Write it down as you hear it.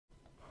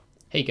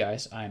Hey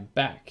guys, I'm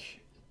back.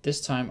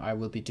 This time I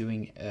will be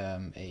doing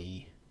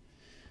a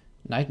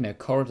Nightmare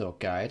Corridor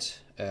guide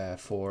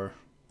for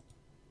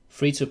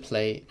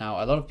free-to-play.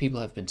 Now, a lot of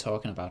people have been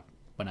talking about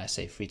when I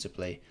say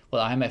free-to-play.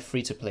 Well, I'm a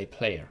free-to-play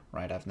player,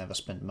 right? I've never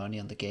spent money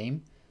on the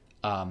game.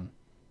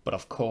 But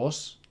of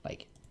course,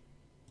 like,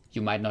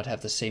 you might not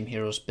have the same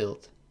heroes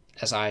built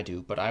as I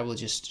do, but I will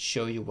just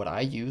show you what I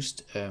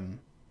used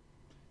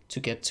to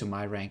get to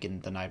my rank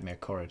in the Nightmare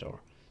Corridor.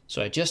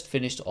 So I just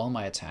finished all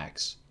my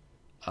attacks.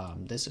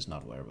 This is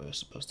not where we're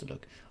supposed to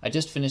look. I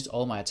just finished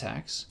all my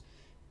attacks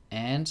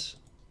and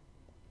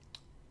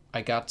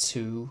I got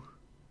to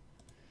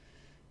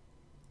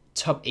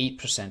top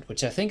 8%,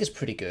 which I think is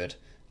pretty good.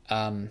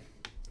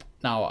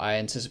 Now I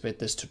anticipate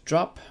this to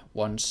drop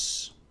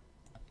once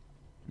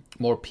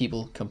more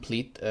people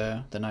complete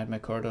the Nightmare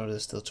Corridor.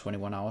 There's still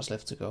 21 hours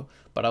left to go,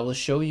 but I will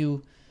show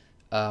you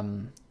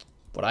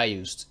what I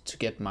used to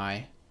get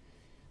my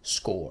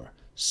score.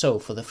 So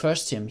for the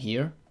first team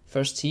here,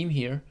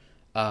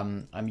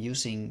 I'm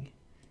using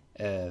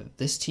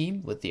this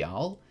team with the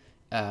owl,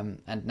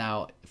 and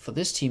now for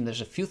this team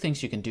there's a few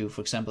things you can do. For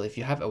example, if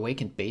you have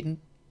Awakened Baden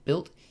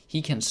built,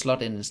 he can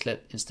slot in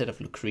instead of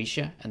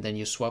Lucretia, and then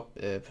you swap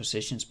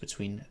positions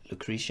between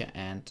Lucretia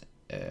and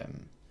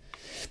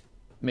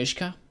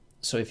Mishka.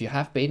 So if you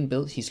have Baden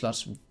built, he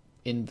slots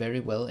in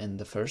very well in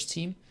the first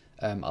team.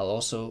 I'll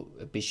also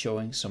be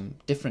showing some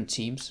different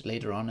teams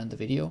later on in the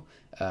video,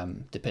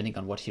 depending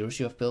on what heroes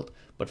you have built.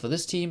 But for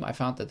this team, I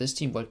found that this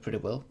team worked pretty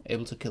well,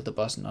 able to kill the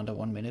boss in under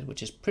 1 minute,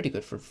 which is pretty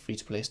good for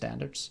free-to-play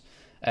standards.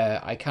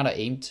 I kind of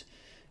aimed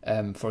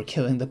for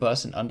killing the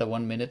boss in under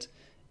 1 minute.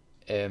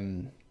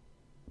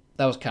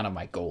 That was kind of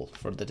my goal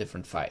for the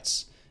different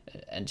fights,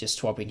 and just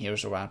swapping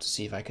heroes around to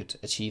see if I could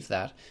achieve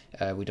that.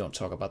 We don't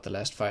talk about the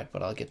last fight,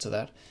 but I'll get to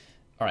that.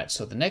 Alright,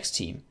 so the next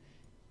team,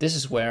 this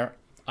is where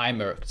I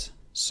murked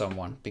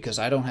someone because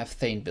I don't have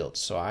Thane built.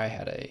 So I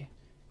had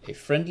a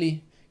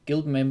friendly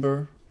guild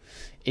member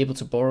able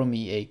to borrow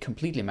me a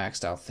completely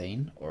maxed out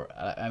Thane, or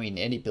I mean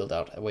any build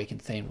out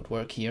Awakened Thane would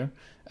work here,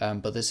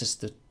 but this is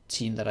the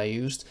team that I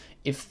used.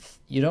 If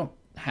you don't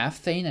have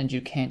Thane and you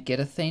can't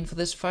get a Thane for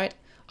this fight,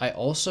 I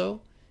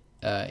also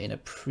in a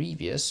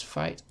previous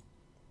fight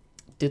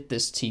did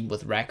this team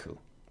with Raku,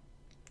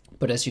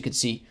 but as you can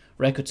see,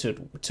 Raku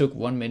took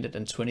 1 minute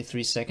and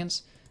 23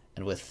 seconds,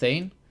 and with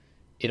Thane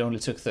it only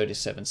took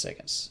 37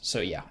 seconds. So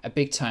yeah, a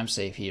big time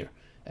save here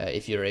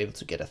if you're able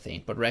to get a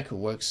Thane. But Raku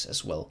works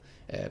as well,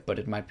 but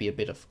it might be a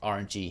bit of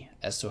RNG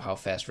as to how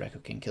fast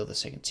Raku can kill the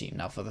second team.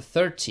 Now for the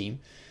third team,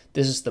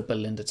 this is the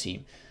Belinda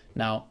team.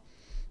 Now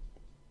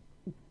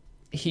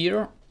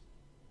here,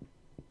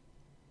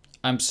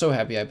 I'm so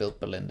happy I built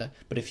Belinda,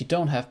 but if you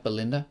don't have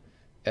Belinda,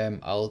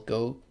 I'll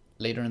go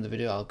later in the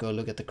video, I'll go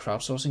look at the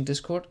crowdsourcing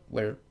Discord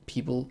where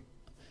people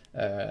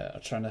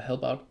are trying to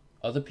help out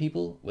other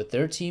people with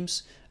their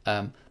teams.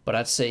 But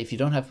I'd say if you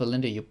don't have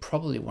Belinda, you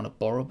probably want to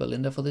borrow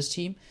Belinda for this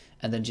team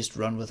and then just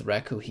run with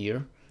Raku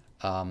here.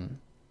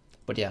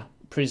 But yeah,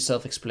 pretty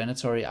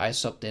self-explanatory. I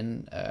subbed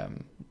in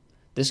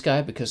this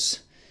guy because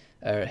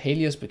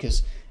Helios,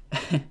 because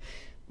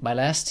my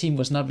last team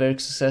was not very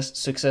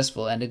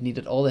successful and it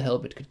needed all the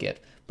help it could get.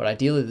 But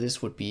ideally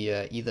this would be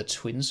either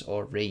Twins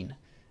or Rain,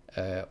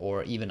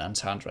 or even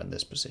Antandra in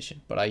this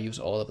position. But I use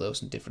all of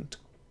those in different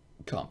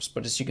comps.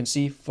 But as you can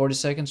see, 40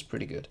 seconds,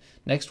 pretty good.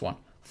 Next one,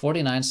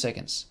 49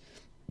 seconds.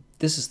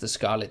 This is the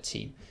Scarlet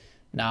team.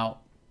 Now,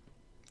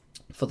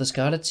 for the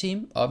Scarlet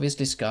team,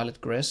 obviously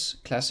Scarlet Gress,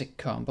 classic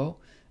combo.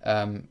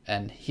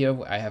 And here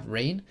I have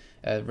Rain.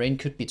 Rain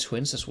could be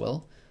Twins as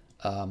well.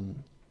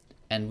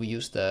 And we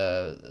use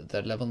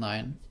the level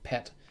 9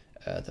 pet.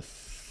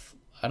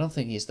 I don't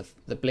think he's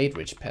the Blade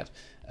Ridge pet.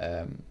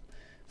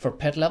 For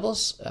pet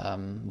levels,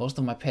 most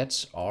of my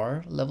pets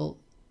are level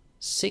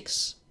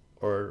 6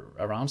 or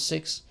around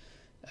 6.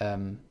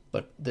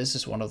 But this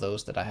is one of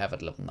those that I have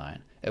at level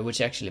 9, which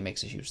actually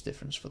makes a huge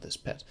difference for this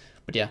pet.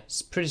 But yeah,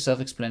 it's pretty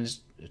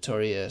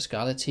self-explanatory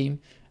Scarlet team,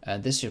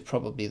 and this should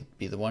probably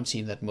be the one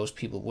team that most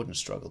people wouldn't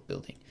struggle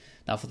building.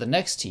 Now for the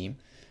next team,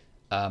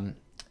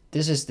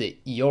 this is the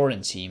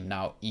Eorin team.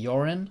 Now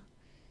Eorin,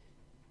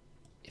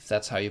 if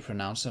that's how you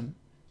pronounce him,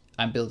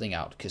 I'm building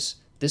out because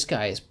this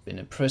guy has been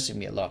impressing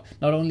me a lot.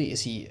 Not only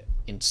is he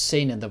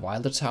insane in the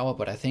Wilder Tower,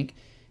 but I think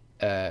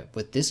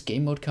with this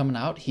game mode coming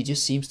out, he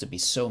just seems to be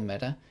so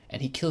meta,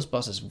 and he kills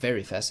bosses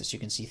very fast. As you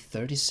can see,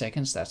 30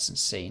 seconds, that's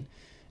insane.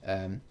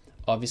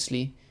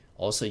 Obviously,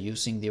 also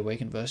using the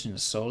Awakened version of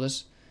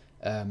Solus,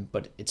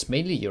 but it's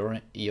mainly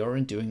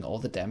Eorin doing all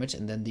the damage,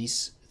 and then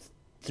these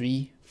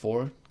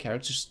 3-4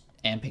 characters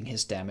amping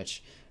his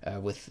damage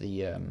with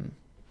the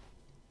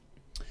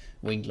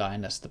Winged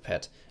Lion as the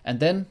pet. And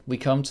then we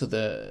come to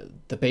the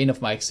bane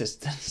of my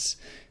existence,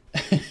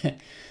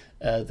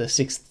 the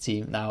sixth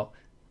team. Now,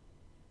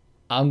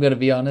 I'm gonna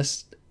be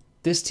honest,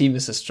 this team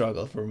is a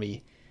struggle for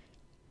me.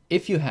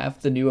 If you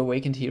have the new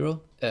Awakened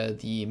hero,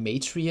 the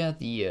Matria,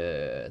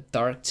 the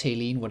Dark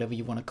Taline, whatever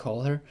you want to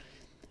call her,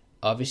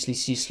 obviously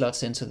she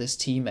slots into this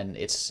team and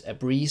it's a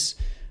breeze,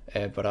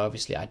 but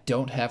obviously I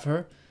don't have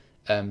her.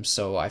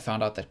 So I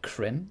found out that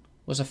Kren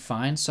was a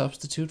fine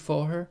substitute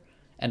for her.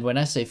 And when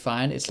I say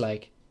fine, it's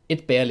like,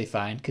 it's barely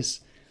fine, because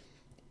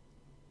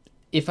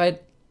if I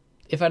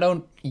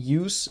don't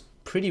use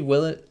pretty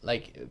well,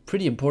 like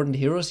pretty important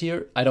heroes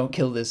here, I don't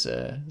kill this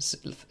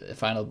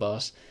final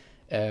boss.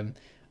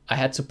 I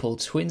had to pull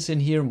twins in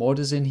here,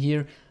 mortars in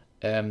here.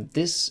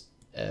 This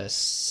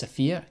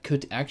Saphir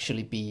could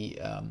actually be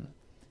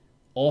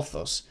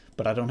Authors,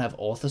 but I don't have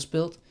Authors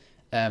built.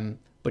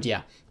 But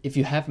yeah, if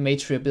you have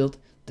Matria built,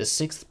 the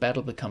 6th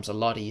battle becomes a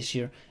lot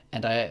easier.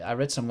 And I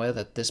read somewhere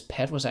that this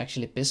pet was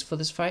actually best for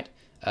this fight.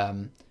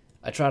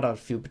 I tried out a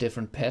few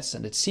different pets,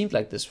 and it seemed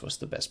like this was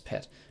the best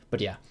pet.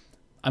 But yeah,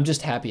 I'm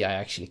just happy I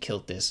actually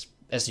killed this.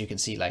 As you can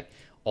see, like,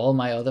 all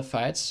my other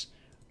fights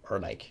are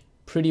like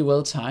pretty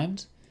well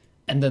timed.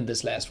 And then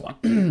this last one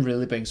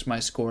really brings my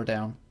score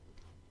down.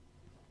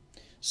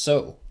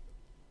 So,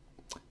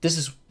 this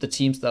is the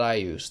teams that I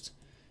used.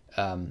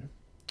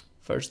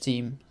 First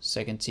team,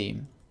 second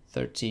team,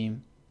 third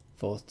team,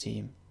 fourth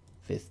team,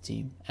 fifth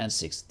team, and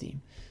sixth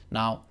team.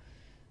 Now,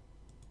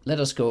 let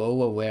us go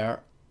over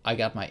where I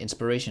got my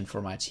inspiration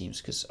for my teams,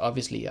 because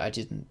obviously I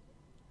didn't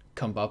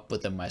come up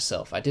with them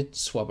myself. I did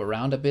swap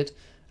around a bit,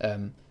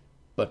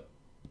 but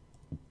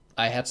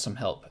I had some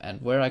help.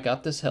 And where I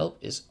got this help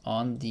is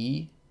on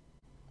the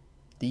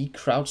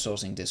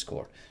crowdsourcing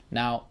Discord.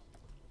 Now,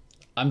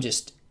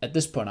 at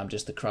this point, I'm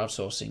just the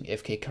crowdsourcing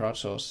FK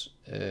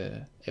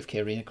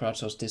Arena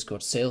crowdsource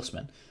Discord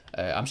salesman.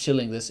 I'm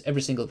shilling this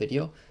every single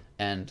video,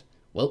 and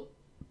well,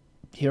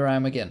 here I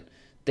am again.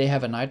 They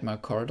have a Nightmare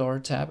Corridor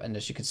tab, and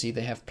as you can see,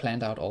 they have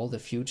planned out all the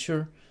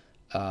future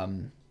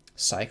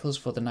cycles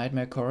for the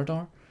Nightmare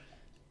Corridor.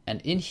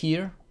 And in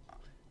here,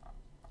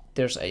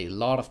 there's a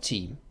lot of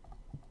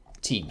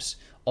teams.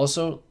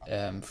 Also,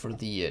 for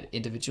the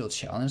individual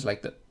challenge,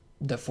 like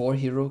the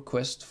 4-hero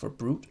quest for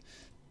Brute,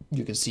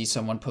 you can see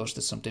someone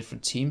posted some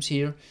different teams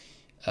here,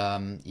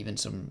 even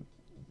some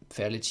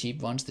fairly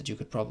cheap ones that you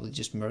could probably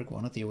just merc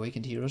one of the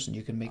Awakened Heroes and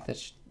you can make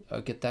that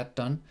get that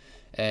done.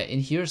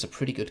 In here is a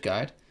pretty good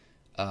guide.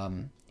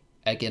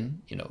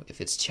 Again, you know,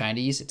 if it's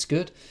Chinese, it's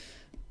good.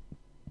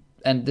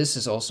 And this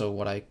is also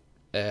what I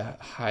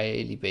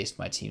highly based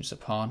my teams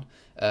upon.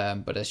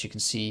 But as you can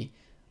see,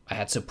 I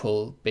had to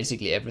pull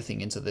basically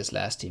everything into this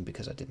last team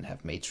because I didn't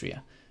have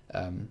Matria,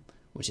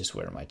 which is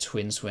where my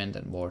twins went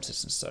and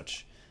mortars and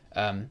such.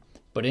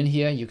 But in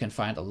here you can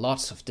find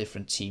lots of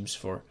different teams.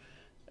 For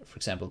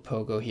example,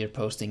 Pogo here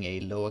posting a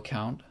low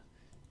account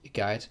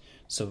guide.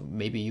 So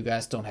maybe you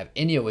guys don't have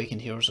any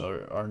Awakened Heroes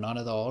or none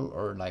at all,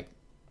 or like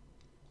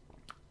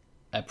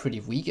a pretty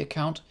weak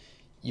account.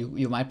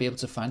 You might be able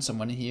to find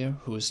someone in here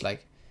who is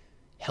like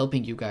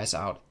helping you guys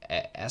out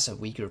as a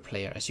weaker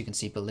player. As you can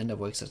see, Belinda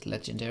works as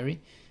legendary.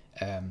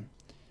 And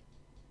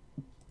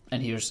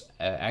here's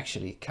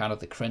actually kind of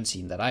the Kren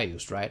team that I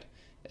used, right?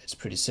 It's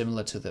pretty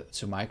similar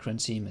to my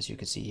Kren team. As you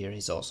can see here,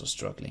 he's also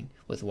struggling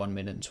with 1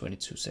 minute and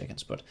 22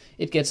 seconds, but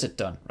it gets it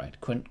done, right?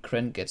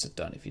 Kren gets it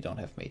done if you don't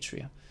have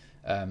Matria.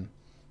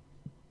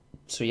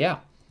 So yeah,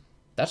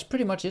 that's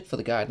pretty much it for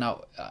the guide.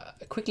 Now,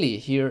 quickly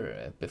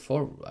here,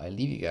 before I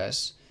leave you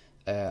guys,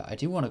 I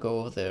do want to go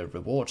over the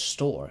reward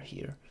store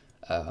here.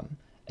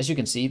 As you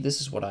can see,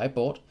 this is what I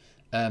bought.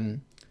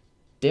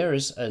 There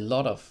is a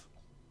lot of,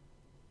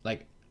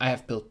 like, I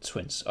have built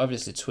twins.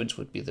 Obviously, twins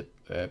would be the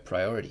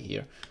priority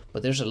here,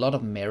 but there's a lot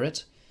of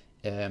merit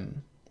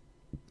in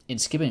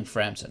skipping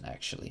Frampton,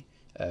 actually.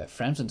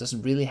 Frampton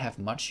doesn't really have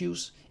much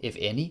use, if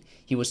any.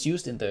 He was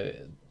used in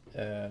the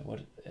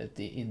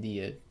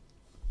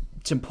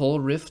Temporal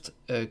Rift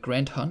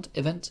Grand Hunt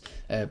event,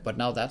 but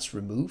now that's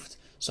removed,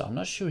 so I'm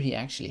not sure he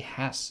actually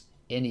has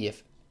any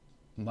of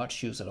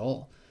much use at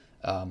all.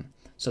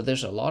 So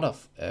there's a lot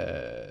of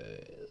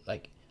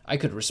like, I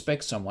could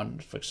respect someone.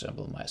 For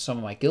example, some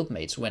of my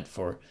guildmates went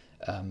for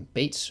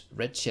Bates,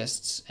 Red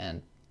Chests,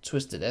 and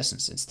Twisted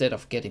Essence instead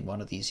of getting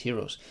one of these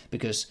heroes,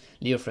 because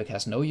Leofric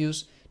has no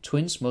use.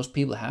 Twins, most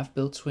people have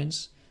built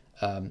twins,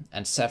 and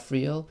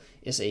Saphriel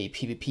is a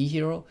PvP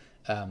hero,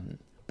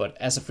 but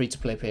as a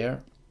free-to-play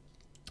player,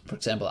 for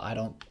example, I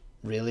don't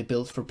really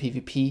build for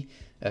PvP.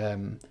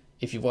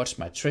 If you watch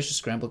my Treasure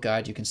Scramble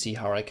guide, you can see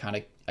how I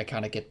kind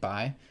of get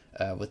by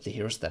with the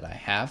heroes that I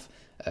have.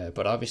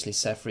 But obviously,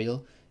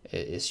 Saphriel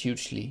is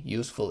hugely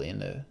useful in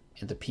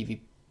the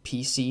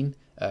PvP scene.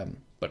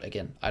 But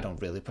again, I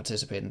don't really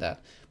participate in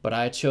that. But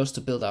I chose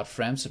to build out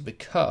Frampton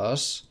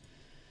because,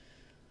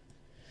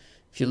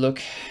 if you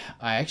look,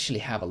 I actually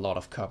have a lot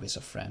of copies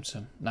of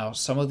Frampton. Now,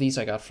 some of these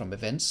I got from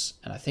events,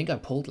 and I think I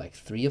pulled like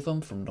 3 of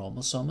them from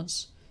normal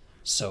summons.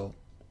 So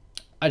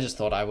I just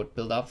thought I would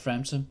build out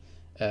Frampton,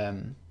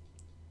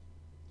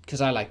 because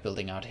I like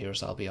building out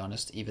heroes, I'll be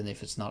honest, even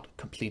if it's not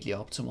completely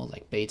optimal.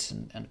 Like Bates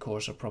and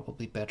Kors are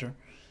probably better.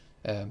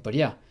 But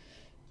yeah,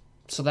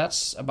 so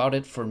that's about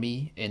it for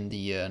me in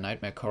the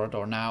Nightmare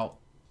Corridor. Now,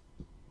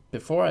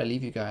 before I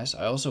leave you guys,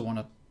 I also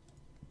want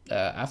to,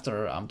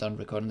 after I'm done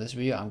recording this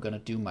video, I'm going to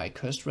do my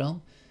Cursed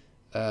Realm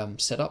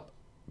setup,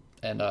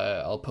 and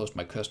I'll post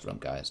my Cursed Realm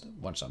guys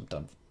once I'm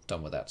done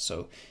done with that.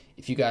 So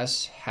if you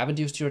guys haven't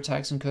used your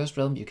attacks in Cursed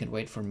Realm, you can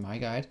wait for my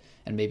guide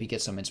and maybe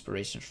get some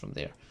inspirations from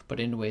there. But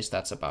anyways,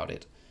 that's about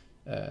it.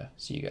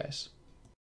 See you guys.